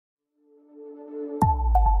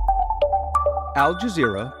Al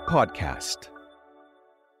Jazeera Podcast.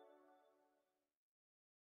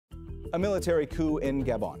 A military coup in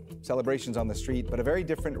Gabon. Celebrations on the street, but a very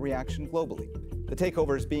different reaction globally. The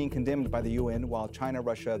takeover is being condemned by the UN, while China,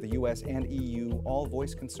 Russia, the US, and EU all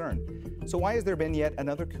voice concern. So why has there been yet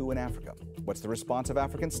another coup in Africa? What's the response of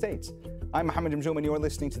African states? I'm Mohammed Jamjoom, and you're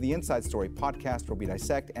listening to the Inside Story podcast, where we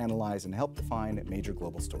dissect, analyze, and help define major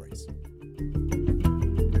global stories.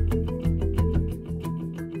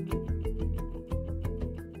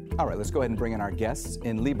 All right, let's go ahead and bring in our guests.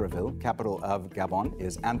 In Libreville, capital of Gabon,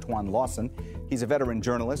 is Antoine Lawson. He's a veteran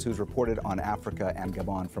journalist who's reported on Africa and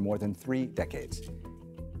Gabon for more than 3 decades.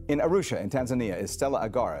 In Arusha, in Tanzania, is Stella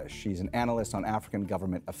Agara. She's an analyst on African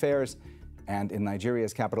government affairs. And in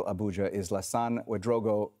Nigeria's capital, Abuja, is Lassane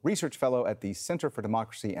Ouedraogo, research fellow at the Center for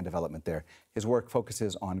Democracy and Development there. His work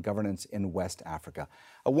focuses on governance in West Africa.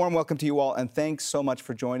 A warm welcome to you all, and thanks so much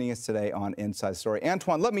for joining us today on Inside Story.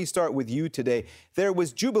 Antoine, let me start with you today. There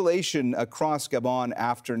was jubilation across Gabon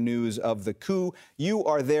after news of the coup. You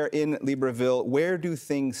are there in Libreville. Where do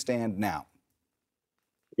things stand now?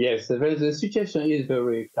 Yes, the situation is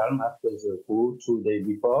very calm after the coup 2 days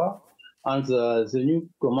before. And the new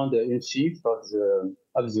commander-in-chief of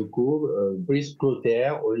the coup, Brice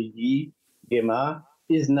Clotaire Oligui Nguema,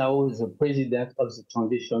 is now the president of the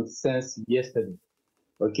transition since yesterday.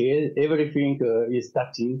 Okay, everything is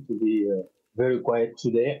starting to be very quiet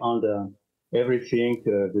today, and everything,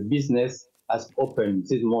 the business has opened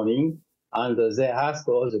this morning, and they ask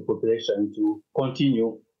all the population to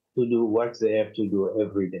continue to do what they have to do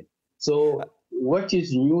every day. So what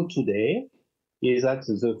is new today is that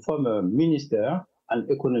the former minister and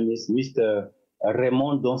economist, Mr.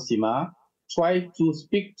 Raymond Donsima, tried to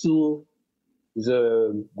speak to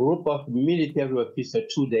the group of military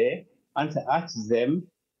officers today and ask them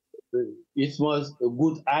it was a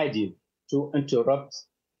good idea to interrupt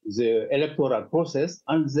the electoral process,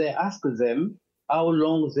 and they asked them how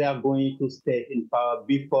long they are going to stay in power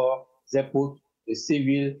before they put a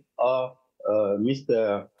civil or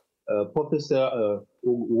Mr. Professor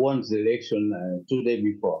who won the election 2 days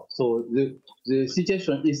before. So the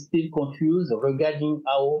situation is still confused regarding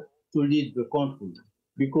how to lead the country,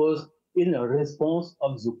 because in a response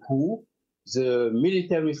of the coup, the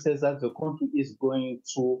military says that the country is going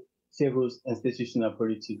through several institutional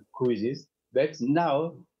political crises, but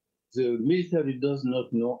now the military does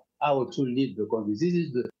not know how to lead the country. This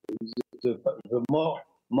is the more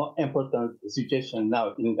important situation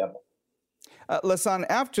now in Gabon. Lassane,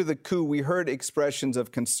 after the coup, we heard expressions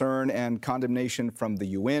of concern and condemnation from the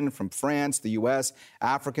UN, from France, the US,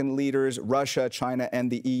 African leaders, Russia, China, and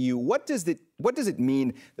the EU. What does it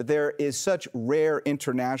mean that there is such rare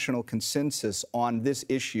international consensus on this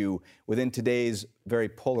issue within today's very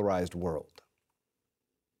polarized world?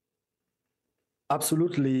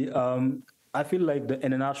 Absolutely. I feel like the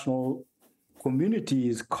international community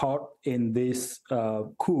is caught in this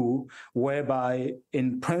coup, whereby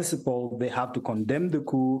in principle they have to condemn the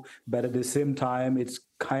coup, but at the same time it's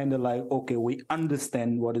kind of like, okay, we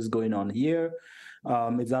understand what is going on here.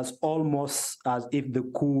 It's almost as if the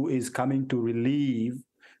coup is coming to relieve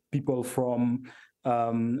people from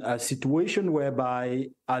a situation whereby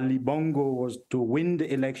Ali Bongo was to win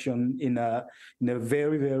the election in a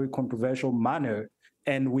very, very controversial manner,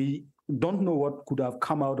 and we don't know what could have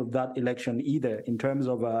come out of that election either in terms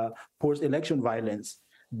of post-election violence.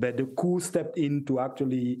 But the coup stepped in to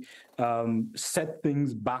actually set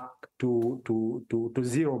things back to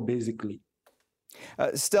zero, basically.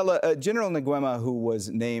 Stella, General Nguema, who was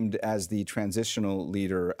named as the transitional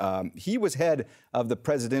leader, he was head of the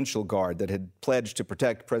presidential guard that had pledged to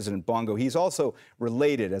protect President Bongo. He's also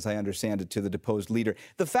related, as I understand it, to the deposed leader.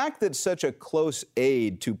 The fact that such a close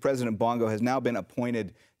aide to President Bongo has now been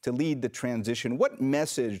appointed to lead the transition, what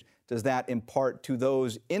message does that impart to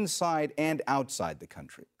those inside and outside the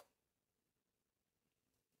country?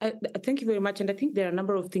 Thank you very much. And I think there are a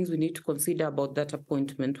number of things we need to consider about that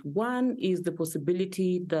appointment. One is the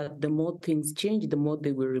possibility that the more things change, the more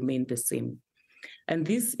they will remain the same. And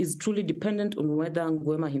this is truly dependent on whether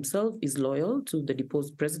Nguema himself is loyal to the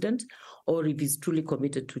deposed president or if he's truly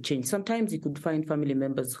committed to change. Sometimes you could find family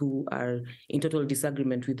members who are in total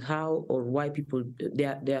disagreement with how or why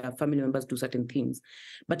their family members do certain things.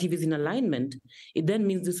 But if it's in alignment, it then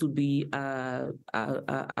means this will be a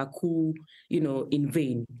coup, in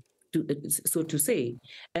vain. So to say.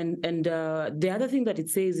 And the other thing that it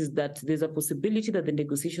says is that there's a possibility that the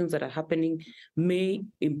negotiations that are happening may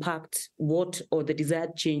impact what or the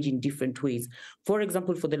desired change in different ways. For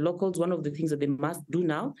example, for the locals, one of the things that they must do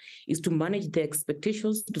now is to manage their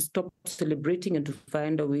expectations, to stop celebrating and to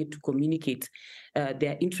find a way to communicate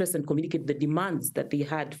their interests and communicate the demands that they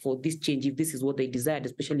had for this change, if this is what they desired,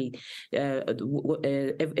 especially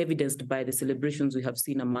evidenced by the celebrations we have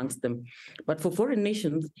seen amongst them. But for foreign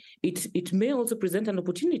nations, it may also present an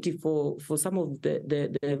opportunity for some of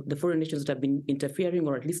the foreign nations that have been interfering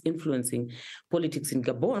or at least influencing politics in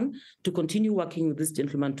Gabon to continue working with this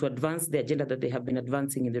gentleman to advance the agenda that they have been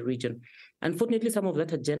advancing in the region. Unfortunately, some of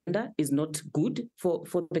that agenda is not good for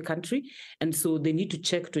the country. And so they need to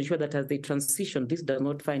check to ensure that as they transition, this does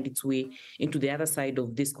not find its way into the other side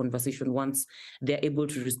of this conversation once they're able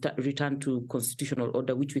to return to constitutional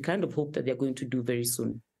order, which we kind of hope that they're going to do very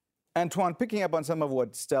soon. Antoine, picking up on some of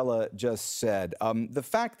what Stella just said, the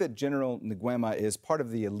fact that General Nguema is part of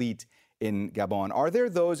the elite in Gabon, are there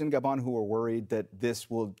those in Gabon who are worried that this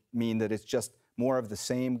will mean that it's just more of the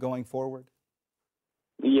same going forward?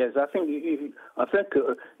 Yes, I think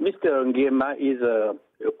Mr. Nguema is a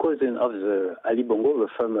cousin of the Ali Bongo, the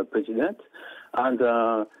former president, and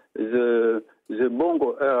the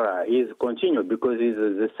Bongo era is continued because it's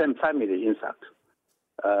the same family, in fact.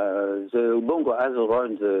 The Bongo has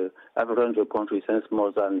run the country since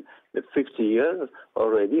more than 50 years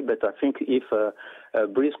already, but I think if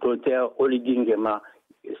Brice Clotaire, Oligui Nguema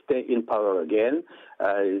stay in power again,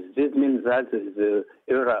 this means that the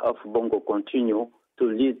era of Bongo continue to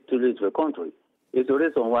lead the country. It's the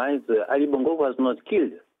reason why Ali Bongo was not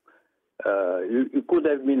killed. He could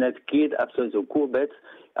have been killed after the coup, but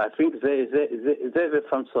I think they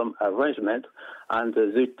found some arrangement, and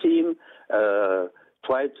the team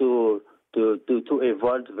tried to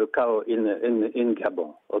avoid the chaos in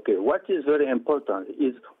Gabon. Okay, what is very important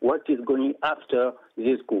is what is going after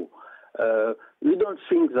this coup. We don't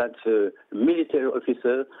think that military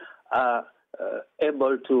officers are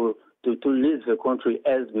able to lead the country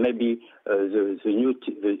as maybe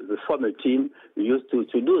the former team used to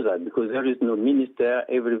do that, because there is no minister,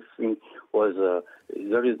 everything was,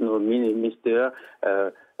 there is no minister,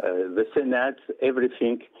 the Senate,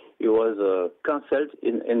 everything, it was cancelled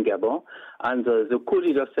in Gabon, and the coup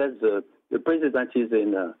leader said the president is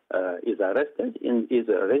arrested in his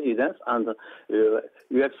residence, and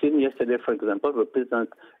you have seen yesterday, for example, the president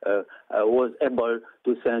was able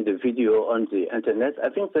to send a video on the internet. I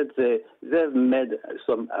think that they've made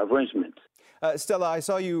some arrangements. Stella, I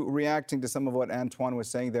saw you reacting to some of what Antoine was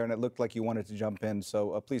saying there, and it looked like you wanted to jump in,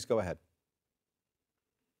 so please go ahead.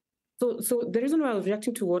 So the reason why I was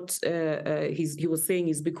reacting to what he was saying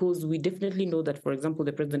is because we definitely know that, for example,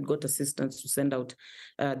 the president got assistance to send out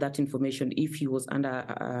that information if he was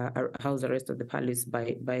under house arrest at the palace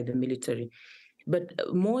by the military. But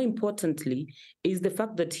more importantly is the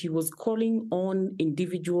fact that he was calling on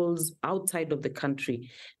individuals outside of the country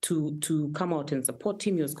to come out and support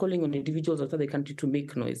him. He was calling on individuals outside the country to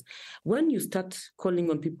make noise. When you start calling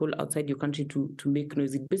on people outside your country to make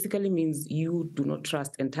noise, it basically means you do not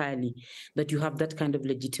trust entirely that you have that kind of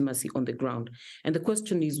legitimacy on the ground. And the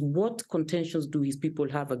question is, what contentions do his people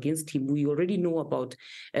have against him? We already know about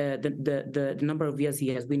the number of years he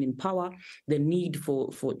has been in power, the need for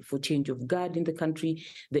change of guard in the country,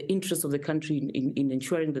 the interest of the country in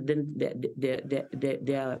ensuring that then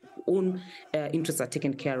their own interests are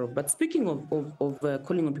taken care of. But speaking of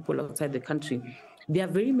calling on people outside the country, there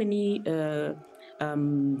are very many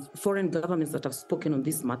foreign governments that have spoken on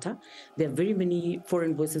this matter. There are very many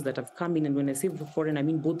foreign voices that have come in, and when I say foreign, I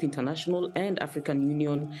mean both international and African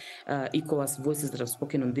Union, ECOWAS voices that have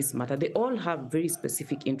spoken on this matter. They all have very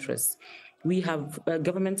specific interests. We have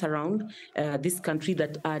governments around this country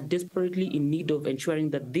that are desperately in need of ensuring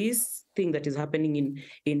that this thing that is happening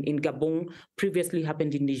in Gabon, previously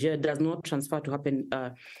happened in Niger, does not transfer to happen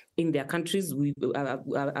in their countries.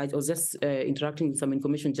 I was just interacting with some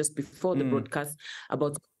information just before the broadcast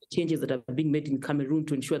about changes that are being made in Cameroon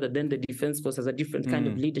to ensure that then the defense force has a different kind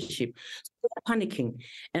of leadership. So they're panicking.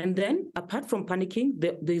 And then apart from panicking,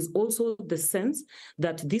 there's also the sense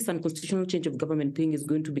that this unconstitutional change of government thing is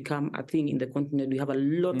going to become a thing in the continent. We have a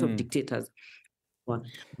lot of dictators.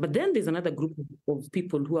 But then there's another group of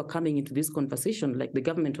people who are coming into this conversation, like the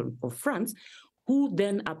government of France, who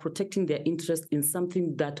then are protecting their interest in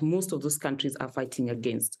something that most of those countries are fighting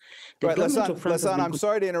against. Right, Lassane, I'm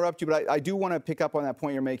sorry to interrupt you, but I do want to pick up on that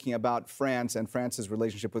point you're making about France and France's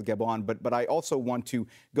relationship with Gabon, but I also want to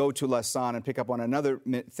go to Lassane and pick up on another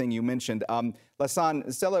thing you mentioned.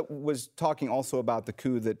 Lassane, Stella was talking also about the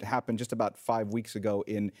coup that happened just about 5 weeks ago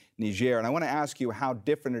in Niger, and I want to ask you how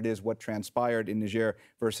different it is what transpired in Niger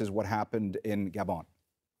versus what happened in Gabon.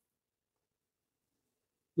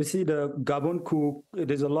 We see the Gabon coup.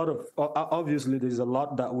 There's a lot of, obviously, there's a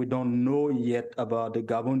lot that we don't know yet about the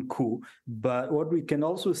Gabon coup. But what we can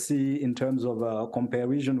also see in terms of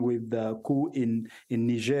comparison with the coup in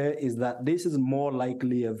Niger is that this is more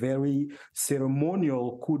likely a very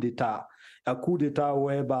ceremonial coup d'etat, a coup d'etat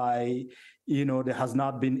whereby, there has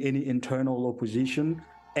not been any internal opposition.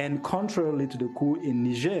 And contrarily to the coup in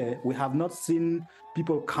Niger, we have not seen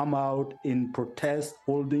people come out in protest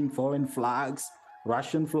holding foreign flags,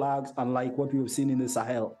 Russian flags, unlike what we've seen in the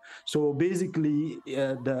Sahel. So basically,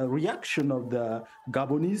 the reaction of the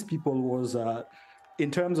Gabonese people was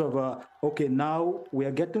in terms of, okay, now we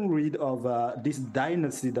are getting rid of this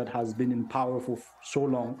dynasty that has been in power for so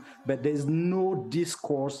long, but there's no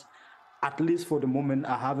discourse. At least for the moment,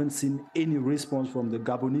 I haven't seen any response from the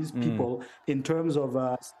Gabonese people in terms of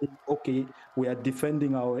saying, okay, we are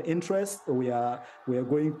defending our interests. We are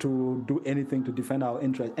going to do anything to defend our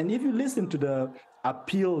interests. And if you listen to the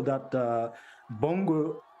appeal that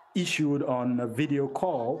Bongo issued on a video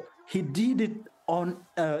call, he did it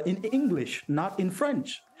in English, not in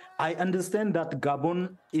French. I understand that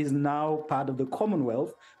Gabon is now part of the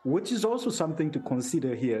Commonwealth, which is also something to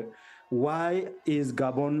consider here. Why is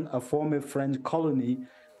Gabon, a former French colony,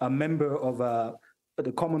 a member of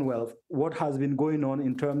the Commonwealth? What has been going on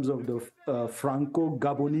in terms of the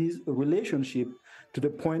Franco-Gabonese relationship to the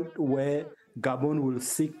point where Gabon will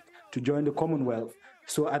seek to join the Commonwealth?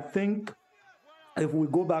 So I think if we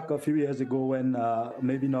go back a few years ago when,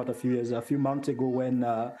 maybe not a few years, a few months ago when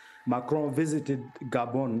Macron visited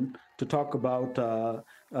Gabon to talk about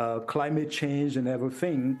climate change and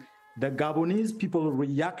everything, the Gabonese people's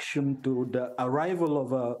reaction to the arrival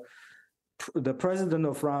of the president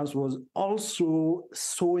of France was also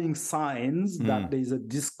showing signs that there's a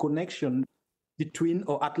disconnection between,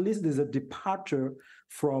 or at least there's a departure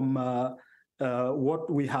from what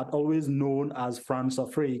we had always known as France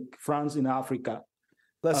in Africa.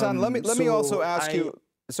 Lassane, let me also ask you,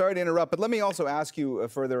 sorry to interrupt, but let me also ask you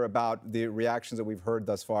further about the reactions that we've heard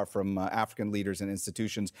thus far from African leaders and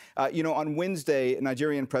institutions. On Wednesday,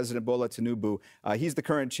 Nigerian President Bola Tinubu, he's the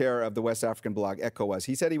current chair of the West African bloc, ECOWAS.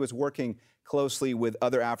 He said he was working closely with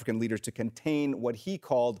other African leaders to contain what he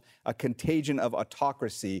called a contagion of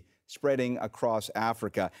autocracy spreading across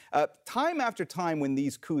Africa. Time after time when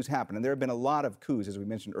these coups happen, and there have been a lot of coups, as we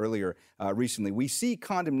mentioned earlier recently, we see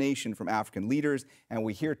condemnation from African leaders, and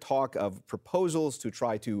we hear talk of proposals to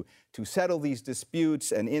try to settle these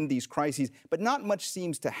disputes and end these crises, but not much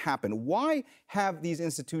seems to happen. Why have these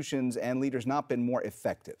institutions and leaders not been more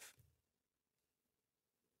effective?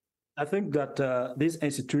 I think that these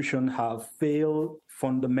institutions have failed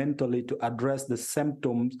fundamentally to address the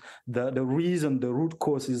symptoms, the reason, the root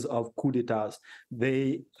causes of coup d'etats.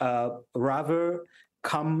 They rather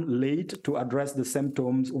come late to address the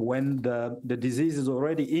symptoms when the disease is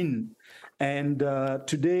already in. And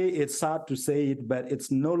today, it's sad to say it, but it's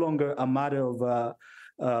no longer a matter of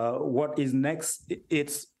what is next.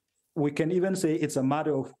 We can even say it's a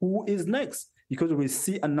matter of who is next, because we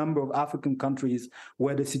see a number of African countries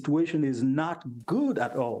where the situation is not good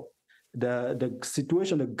at all. The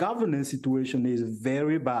situation, the governance situation is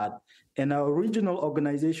very bad. And our regional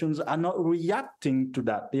organizations are not reacting to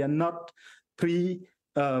that. They are not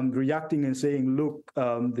reacting and saying, look,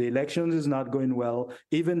 the elections is not going well.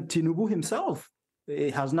 Even Tinubu himself,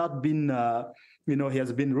 it has not been, he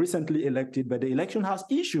has been recently elected, but the election has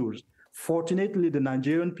issues. Fortunately, the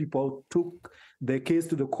Nigerian people took the case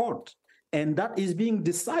to the court. And that is being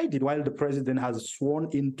decided while the president has sworn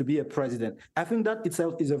in to be a president. I think that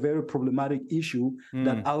itself is a very problematic issue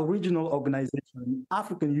that our regional organization,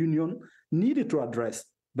 African Union, needed to address.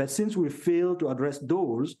 But since we failed to address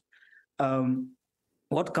those,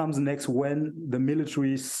 what comes next when the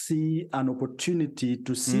military see an opportunity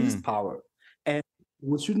to seize power? And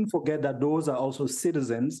we shouldn't forget that those are also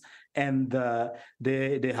citizens, and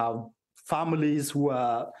they have families who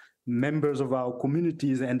are members of our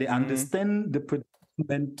communities, and they understand the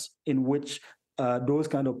predicament in which those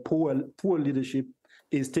kind of poor leadership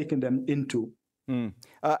is taking them into.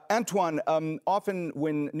 Antoine, often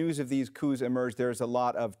when news of these coups emerge, there's a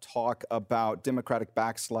lot of talk about democratic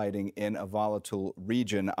backsliding in a volatile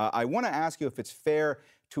region. I want to ask you if it's fair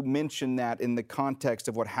to mention that in the context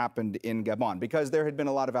of what happened in Gabon, because there had been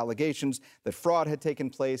a lot of allegations that fraud had taken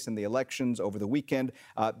place in the elections over the weekend.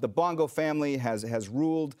 The Bongo family has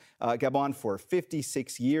ruled Gabon for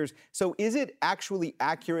 56 years. So is it actually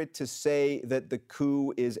accurate to say that the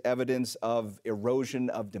coup is evidence of erosion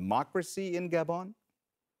of democracy in Gabon?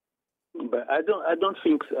 But I don't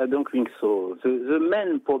think so. The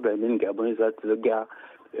main problem in Gabon is that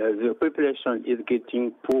the population is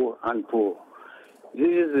getting poor and poor. this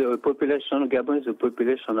is a population, Gabon is a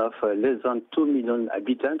population of less than 2 million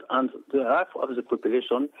inhabitants, and the half of the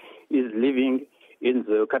population is living in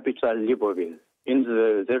the capital, Libreville.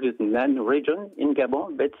 There is 9 regions in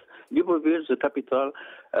Gabon, but Libreville, the capital,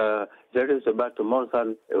 there is about more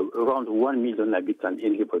than around 1 million inhabitants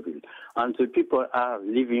in Libreville. And the people are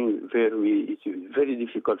living it's very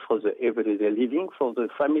difficult for the everyday living, for the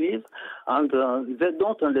families, and they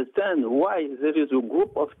don't understand why there is a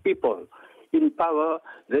group of people in power.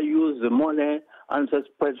 They use the money and they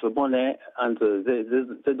spread the money, and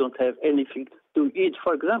they don't have anything to eat,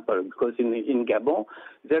 for example, because in Gabon,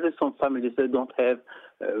 there are some families that don't have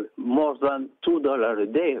more than $2 a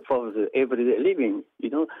day for the everyday living. You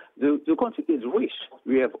know, the country is rich.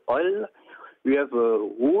 We have oil, we have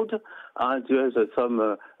wood, and there's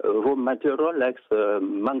some raw material like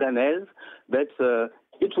manganese, but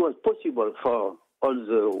it was possible for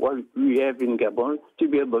what we have in Gabon to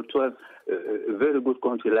be able to have a very good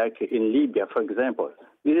country like in Libya, for example.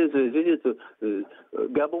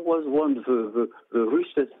 Gabon was one of the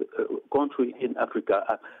richest country in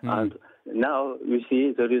Africa, and now you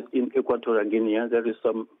see there is in Equatorial Guinea there is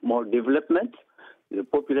some more development. The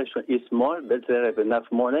population is small, but they have enough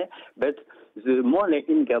money. But the money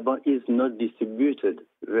in Gabon is not distributed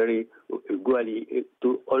very equally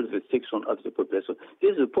to all the sections of the population.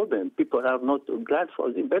 This is a problem. People are not glad for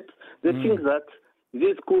it, but they think that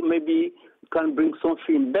this coup maybe can bring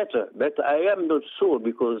something better. But I am not sure,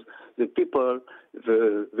 because the people,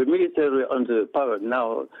 the military on the power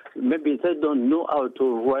now, maybe they don't know how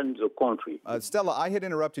to run the country. Stella, I had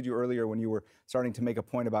interrupted you earlier when you were starting to make a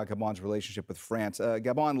point about Gabon's relationship with France.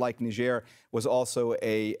 Gabon, like Niger, was also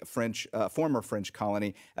a former French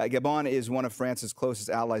colony. Gabon is one of France's closest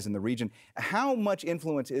allies in the region. How much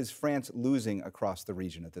influence is France losing across the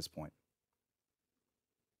region at this point?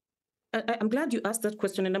 I'm glad you asked that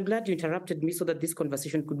question, and I'm glad you interrupted me so that this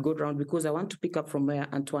conversation could go around, because I want to pick up from where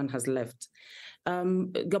Antoine has left.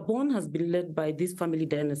 Gabon has been led by this family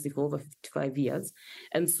dynasty for over 55 years.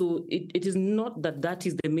 And so it is not that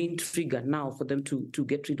is the main trigger now for them to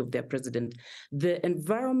get rid of their president. The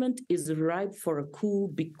environment is ripe for a coup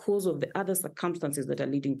because of the other circumstances that are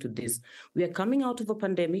leading to this. We are coming out of a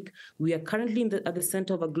pandemic. We are currently at the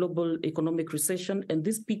center of a global economic recession, and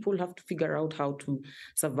these people have to figure out how to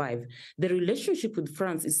survive. The relationship with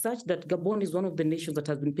France is such that Gabon is one of the nations that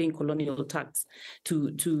has been paying colonial tax to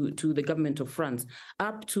the government of France,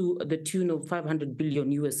 up to the tune of 500 billion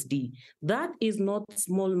USD. That is not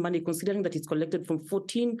small money, considering that it's collected from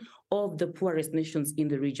 14 of the poorest nations in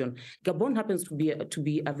the region. Gabon happens to be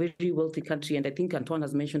a very wealthy country, and I think Antoine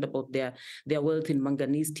has mentioned about their wealth in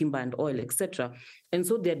manganese, timber, and oil, etc. And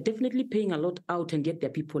so they're definitely paying a lot out, and yet their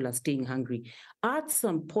people are staying hungry. At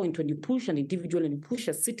some point, when you push an individual and you push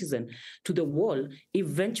a citizen to the wall,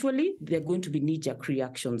 eventually they're going to be knee-jerk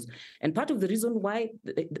reactions. And part of the reason why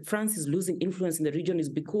France is losing influence in the region is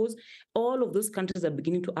because all of those countries are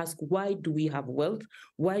beginning to ask, why do we have wealth?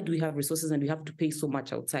 Why do we have resources and we have to pay so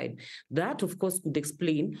much outside? That, of course, could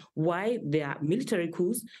explain why there are military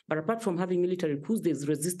coups. But apart from having military coups, there's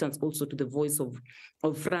resistance also to the voice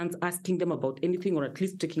of France asking them about anything, or at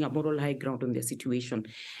least taking a moral high ground on their situation.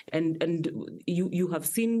 And you have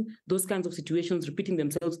seen those kinds of situations repeating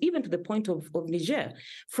themselves, even to the point of Niger.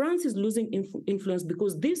 France is losing influence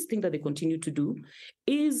because this thing that they continue to do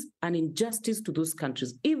is an injustice to those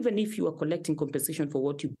countries. Even if you are collecting compensation for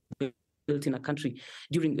what you built in a country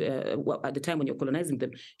during at the time when you're colonizing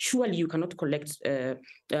them, surely you cannot collect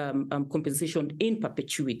compensation in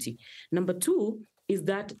perpetuity. Number two is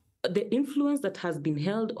that the influence that has been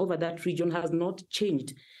held over that region has not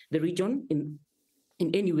changed the region in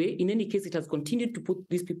any way. In any case, it has continued to put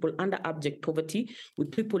these people under abject poverty,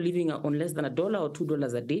 with people living on less than $1 or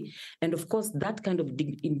 $2 a day. And of course, that kind of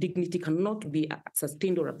indignity cannot be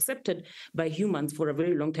sustained or accepted by humans for a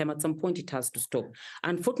very long time. At some point, it has to stop.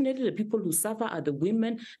 Unfortunately, the people who suffer are the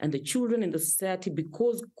women and the children in the society,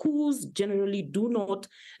 because coups generally do not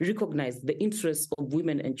recognize the interests of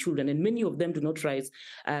women and children, and many of them do not rise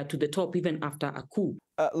to the top even after a coup.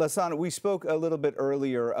 Lassane, we spoke a little bit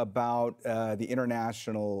earlier about the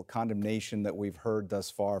international condemnation that we've heard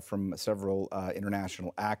thus far from several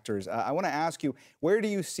international actors. I want to ask you, where do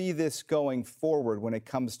you see this going forward when it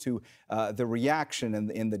comes to the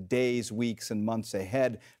reaction in the days, weeks, and months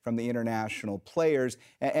ahead from the international players?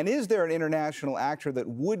 And is there an international actor that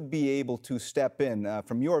would be able to step in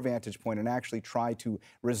from your vantage point and actually try to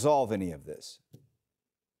resolve any of this?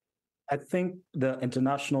 I think the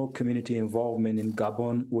international community involvement in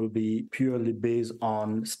Gabon will be purely based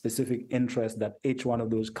on specific interests that each one of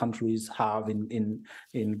those countries have in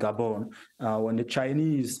Gabon. When the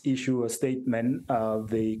Chinese issue a statement,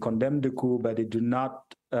 they condemn the coup, but they do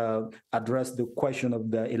not address the question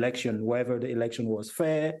of the election, whether the election was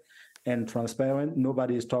fair and transparent.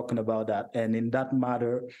 Nobody is talking about that. And in that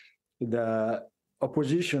matter, the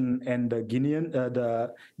opposition and the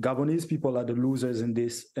the Gabonese people are the losers in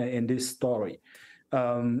this story.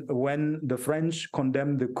 When the French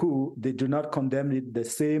condemn the coup, they do not condemn it the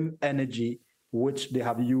same energy which they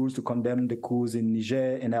have used to condemn the coups in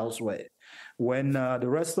Niger and elsewhere. When the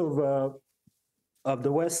rest of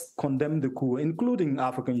the West condemned the coup, including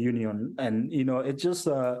African Union. And, it's just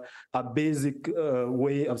a basic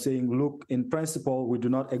way of saying, look, in principle, we do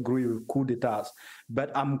not agree with coup d'etats.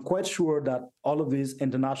 But I'm quite sure that all of these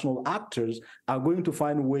international actors are going to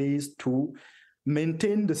find ways to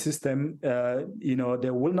maintain the system.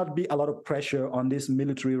 There will not be a lot of pressure on this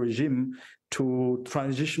military regime to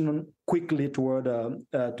transition quickly toward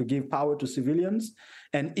to give power to civilians.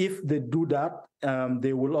 And if they do that,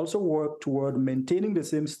 they will also work toward maintaining the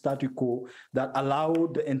same status quo that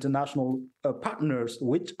allowed the international partners,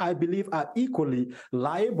 which I believe are equally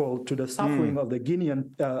liable to the suffering of the Guinean,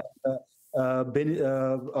 of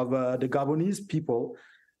the Gabonese people,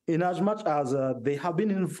 in as much as they have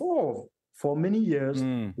been involved for many years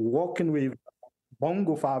working with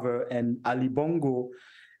Bongo Father and Ali Bongo.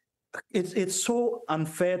 It's so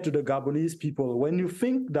unfair to the Gabonese people when you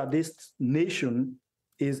think that this nation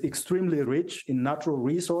is extremely rich in natural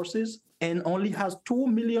resources and only has 2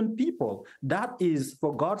 million people. That is,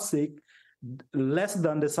 for God's sake, less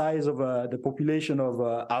than the size of the population of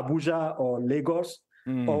Abuja or Lagos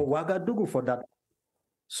or Ouagadougou for that.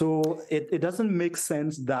 So it doesn't make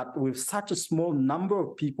sense that with such a small number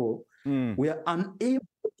of people, we are unable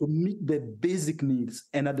to meet the basic needs.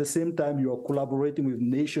 And at the same time, you are collaborating with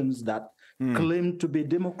nations that claim to be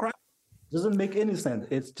democratic. It doesn't make any sense.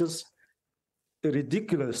 It's just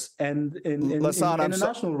ridiculous. And in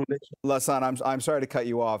international relations. Lassane, I'm sorry to cut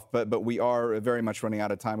you off, but we are very much running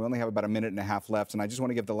out of time. We only have about a minute and a half left, and I just want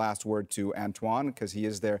to give the last word to Antoine because he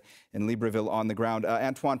is there in Libreville on the ground.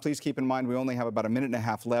 Antoine, please keep in mind we only have about a minute and a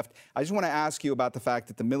half left. I just want to ask you about the fact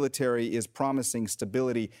that the military is promising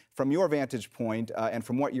stability. From your vantage point and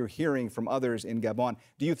from what you're hearing from others in Gabon,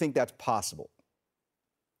 do you think that's possible?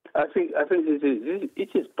 I think it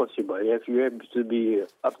is possible. If you have to be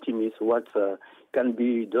optimist, what can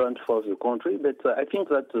be done for the country. But I think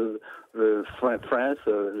that France,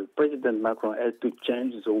 President Macron, has to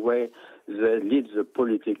change the way they lead the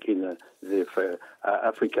politics in the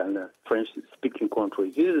African French-speaking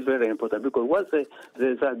countries. This is very important because what they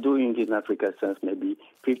are doing in Africa since maybe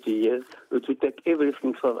 50 years to take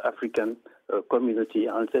everything from African community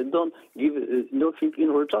and say, don't give nothing in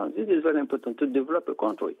return. This is very important to develop a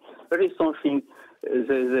country. There is something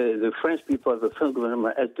the French people, the French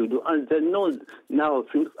government has to do, and they know now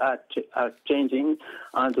things are changing.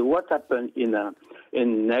 And what happened in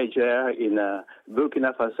Niger, in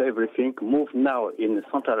Burkina Faso, everything moved now in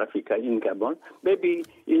Central Africa, in Gabon. Maybe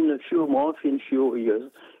in a few months, in a few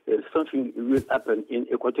years, something will happen in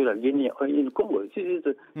Equatorial Guinea or in Congo.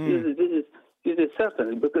 This is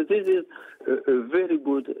certain because this is a very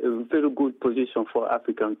good position for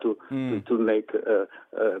Africans to make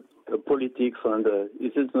politics, and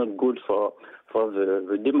this is not good for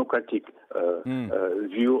the democratic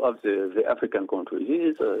view of the African countries.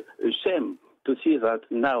 This is a shame to see that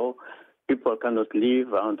now people cannot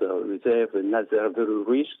live and they are very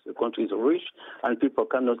rich, the country is rich, and people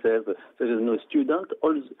cannot have, there is no student.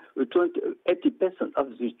 80% of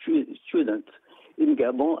the students in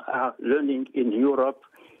Gabon are learning in Europe,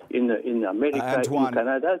 in America, Antoine, in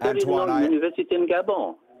Canada. There is no university in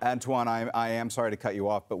Gabon. Antoine, I am sorry to cut you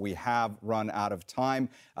off, but we have run out of time.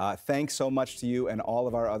 Thanks so much to you and all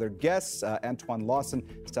of our other guests, Antoine Lawson,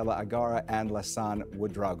 Stella Agara, and Lassane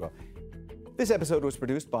Ouedraogo. This episode was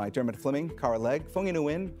produced by Dermot Fleming, Cara Legg, Fungi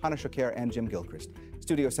Nguyen, Hannah Shoker, and Jim Gilchrist.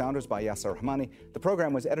 Studio sound was by Yasser Rahmani. The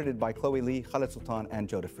program was edited by Chloe Lee, Khaled Sultan, and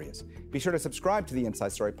Joe DeFrias. Be sure to subscribe to the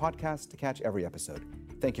Inside Story podcast to catch every episode.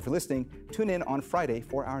 Thank you for listening. Tune in on Friday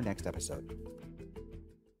for our next episode.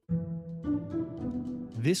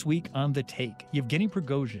 This week on The Take, Yevgeny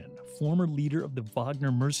Prigozhin, former leader of the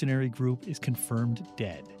Wagner mercenary group, is confirmed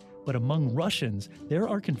dead. But among Russians, there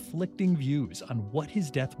are conflicting views on what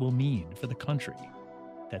his death will mean for the country.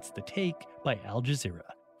 That's The Take by Al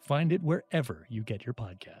Jazeera. Find it wherever you get your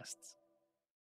podcasts.